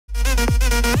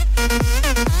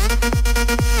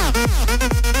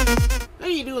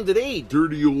today?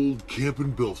 Dirty old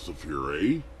camping BillSiff here,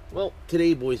 eh? Well,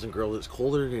 today, boys and girls, it's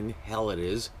colder than hell it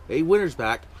is. Hey, winter's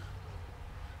back.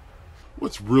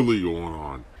 What's really going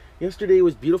on? Yesterday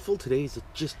was beautiful. Today's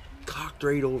just cocked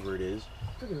right over, it is.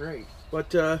 Friggin' right.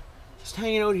 But, just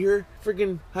hanging out here.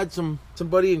 Friggin' had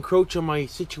somebody encroach on my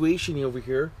situation over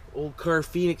here. Old Car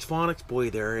Phonix boy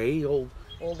there, eh? Old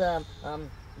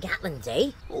Gatlin's,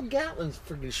 eh? Old Gatlin's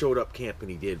friggin' showed up camping,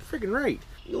 he did. Friggin' right.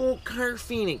 The old Car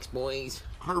Phonix, boys.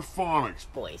 CarPhonix.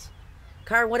 Boys.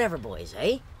 Car whatever boys,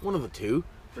 eh? One of the two.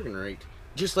 Friggin' right.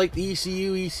 Just like the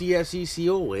ECU, ECS,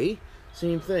 ECO, eh?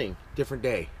 Same thing. Different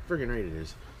day. Friggin' right it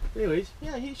is. Anyways,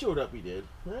 yeah, he showed up, he did.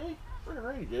 Right? Friggin'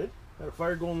 right he did. Had a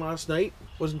fire going last night.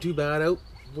 Wasn't too bad out.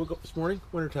 Woke up this morning.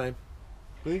 Wintertime.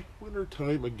 Hey, winter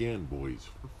time again, boys.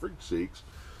 For frig's sakes.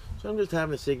 So I'm just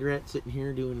having a cigarette, sitting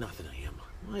here doing nothing, I am.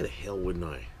 Why the hell wouldn't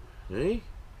I? Eh?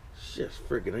 It's just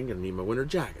friggin', I'm gonna need my winter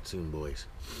jacket soon, boys.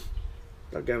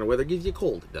 That kind of weather gives you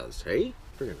cold, it does, hey?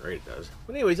 Friggin' right it does.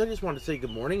 But anyways, I just wanted to say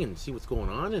good morning and see what's going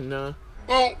on, and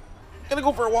well, gonna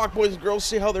go for a walk, boys and girls,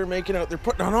 see how they're making out. They're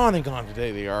putting on awning on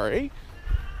today, they are, eh?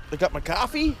 I got my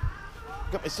coffee,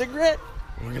 got my cigarette,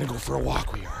 and we're gonna go for a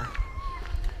walk, we are.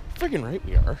 Friggin' right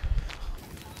we are.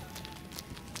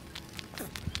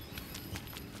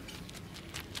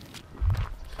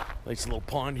 Nice little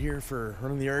pond here for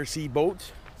running the RC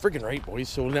boats. Friggin' right, boys.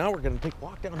 So now we're gonna take a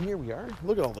walk down here. We are.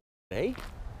 Look at all the, eh?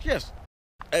 Just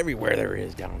everywhere there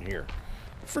is down here.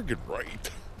 Friggin' right.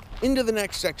 Into the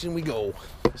next section we go.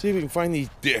 See if we can find these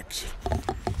dicks.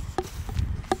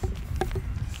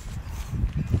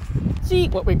 See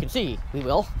what we can see, we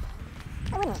will.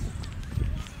 I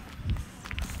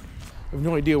have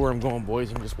no idea where I'm going,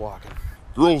 boys. I'm just walking.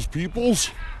 Girls, peoples.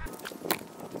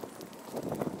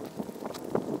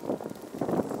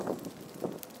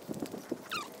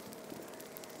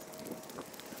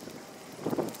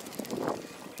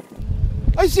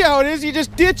 I see how it is. You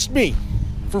just ditched me.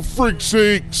 For frig's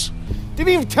sakes. Didn't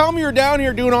even tell me you were down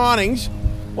here doing awnings.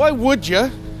 Why would you? You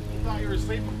thought you were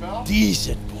sleeping, Bill?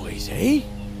 Decent, boys, eh?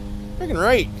 Friggin'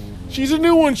 right. She's a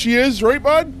new one, she is, right,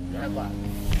 bud? Yeah, bud.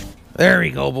 There we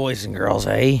go, boys and girls,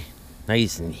 eh?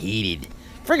 Nice and heated.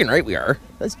 Friggin' right we are.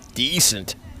 That's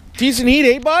decent. Decent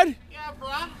heat, eh, bud? Yeah,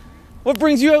 bruh. What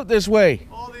brings you out this way?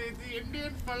 Oh, the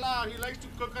Indian fella, he likes to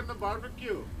cook on the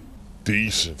barbecue.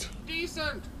 Decent.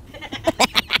 Decent.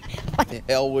 What the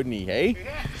hell wouldn't he, eh?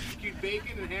 Yeah, eat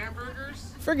bacon and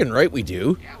hamburgers. Friggin' right we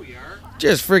do. Yeah, we are.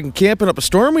 Just friggin' camping up a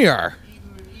storm we are.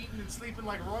 Eating and sleeping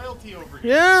like royalty over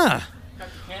here. Yeah. Got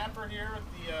the camper here with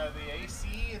the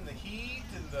AC and the heat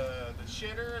and the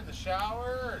shitter and the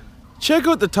shower. And Check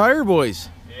out the tire, boys.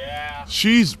 yeah,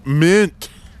 She's mint.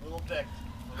 little dick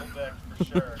for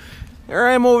sure. There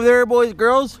I am over there, boys,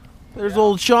 girls. There's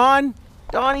old Sean.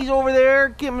 Donnie's over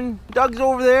there. Kim and Doug's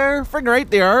over there. Friggin' right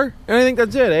they are. And I think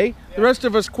that's it, eh? The rest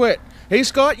of us quit. Hey,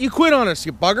 Scott, you quit on us,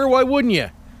 you bugger. Why wouldn't you?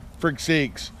 Frig's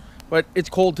sakes. But it's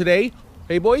cold today.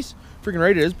 Hey, boys. Friggin'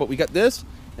 right it is. But we got this.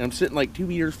 And I'm sitting like 2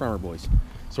 meters from our boys.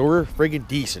 So we're friggin'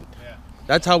 decent. Yeah.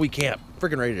 That's how we camp.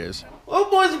 Friggin' right it is. Well,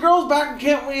 boys and girls, back in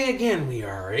camp again we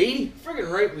are, eh?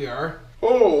 Friggin' right we are.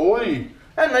 Holy.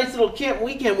 Had a nice little camp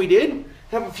weekend we did.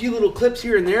 Have a few little clips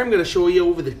here and there I'm going to show you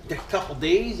over the next couple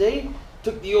days, eh?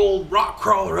 Took the old rock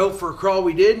crawler out for a crawl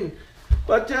we did.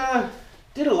 But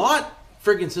did a lot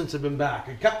friggin' since I've been back.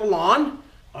 I cut the lawn.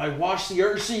 I washed the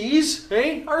RCs,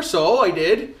 eh? Or so I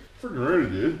did. Friggin' right, I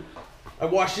did. I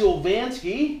washed the old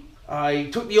Vansky. I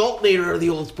took the alternator out of the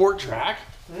old sport track.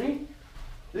 Eh?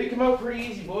 They come out pretty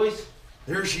easy, boys.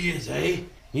 There she is, eh?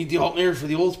 Need the alternator for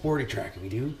the old sporty track, we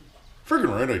do.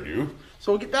 Friggin' right, I do.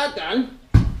 So we'll get that done,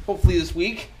 hopefully this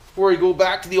week, before I go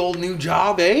back to the old new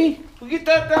job, eh? We'll get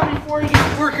that done before you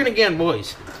get working again,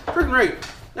 boys. Friggin' right.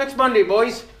 Next Monday,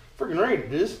 boys. Friggin' right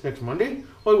it is, next Monday.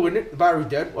 Why wouldn't it? The battery's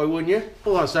dead, why wouldn't you?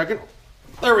 Hold on a second.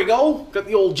 There we go. Got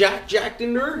the old jacked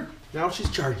into her. Now she's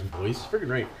charging, boys. Friggin'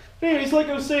 right. Anyways, like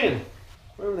I was saying,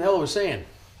 whatever the hell I was saying.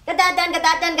 Get that done, get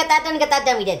that done, get that done, get that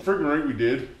done, we did. Friggin' right, we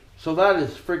did. So that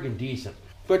is friggin' decent.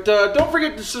 But don't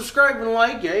forget to subscribe and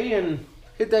like, eh? And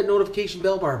hit that notification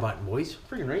bell bar button, boys.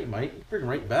 Friggin' right you might. Friggin'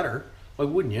 right better. Why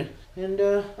wouldn't you? And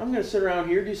I'm going to sit around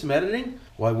here, do some editing.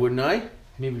 Why wouldn't I?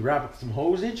 Maybe wrap up some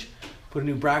hosage. Put a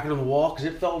new bracket on the wall because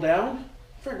it fell down.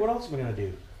 Frig, what else am I going to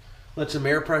do? Let some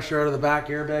air pressure out of the back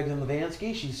airbags on the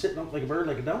Vansky. She's sitting up like a bird,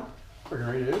 like a dump. Friggin'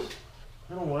 right it is.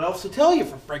 I don't know what else to tell you,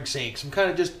 for frig's sakes. I'm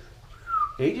kind of just...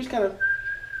 Hey, just kind of...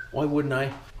 Why wouldn't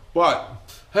I? But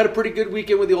Had a pretty good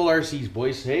weekend with the old RCs,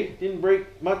 boys. Hey, didn't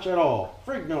break much at all.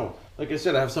 Frig, no. Like I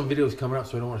said, I have some videos coming up,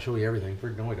 so I don't want to show you everything.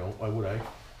 Frig, no, I don't. Why would I?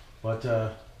 But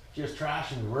just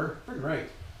trashing we were. Friggin' right.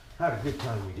 Had a good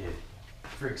time we did.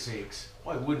 Frig's sakes.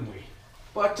 Why wouldn't we?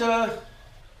 But,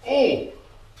 oh!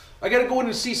 I gotta go in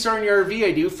and see Sarnia RV,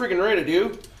 I do. Friggin' right, I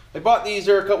do. I bought these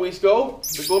there a couple weeks ago.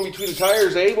 They're going between the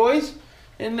tires, eh, boys?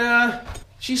 And,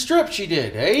 she stripped, she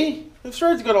did, eh? The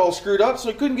threads got all screwed up, so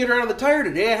I couldn't get her out of the tire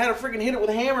today. I had to friggin' hit it with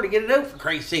a hammer to get it out, for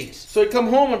Christ's sakes. So I come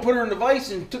home and put her in the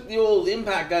vise and took the old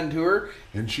impact gun to her.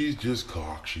 And she's just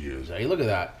cocked, she is. Hey, look at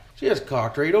that. She has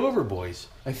cocked right over, boys.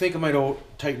 I think I might have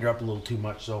tightened her up a little too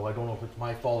much, so I don't know if it's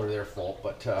my fault or their fault,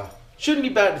 but shouldn't be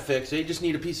bad to fix. They just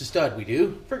need a piece of stud, we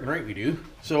do. Friggin' right, we do.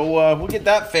 So we'll get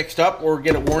that fixed up or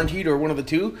get it warranted or one of the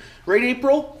two. Right,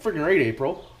 April? Friggin' right,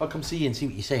 April. I'll come see you and see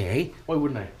what you say, eh? Why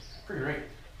wouldn't I? Friggin' right.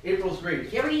 April's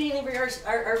great. You ever need anything for your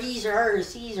RVs or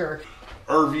RCs or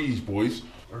RVs, boys.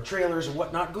 Or trailers or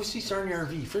whatnot, go see Sarnia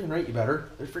RV. Friggin' right, you better.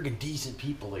 They're friggin' decent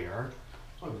people, they are.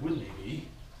 Why wouldn't they be?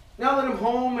 Now that I'm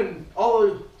home and all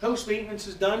the house maintenance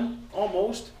is done,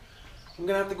 almost, I'm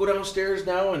gonna have to go downstairs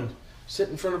now and sit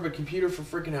in front of a computer for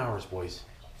friggin' hours, boys.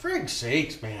 Frig's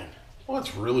sakes, man.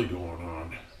 What's really going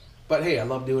on? But hey, I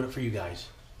love doing it for you guys.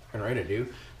 Friggin' right, I do.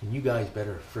 And you guys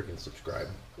better friggin' subscribe.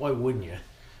 Why wouldn't you?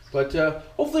 But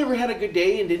hopefully we had a good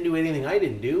day and didn't do anything I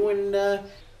didn't do, and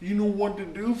You know what to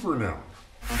do for now.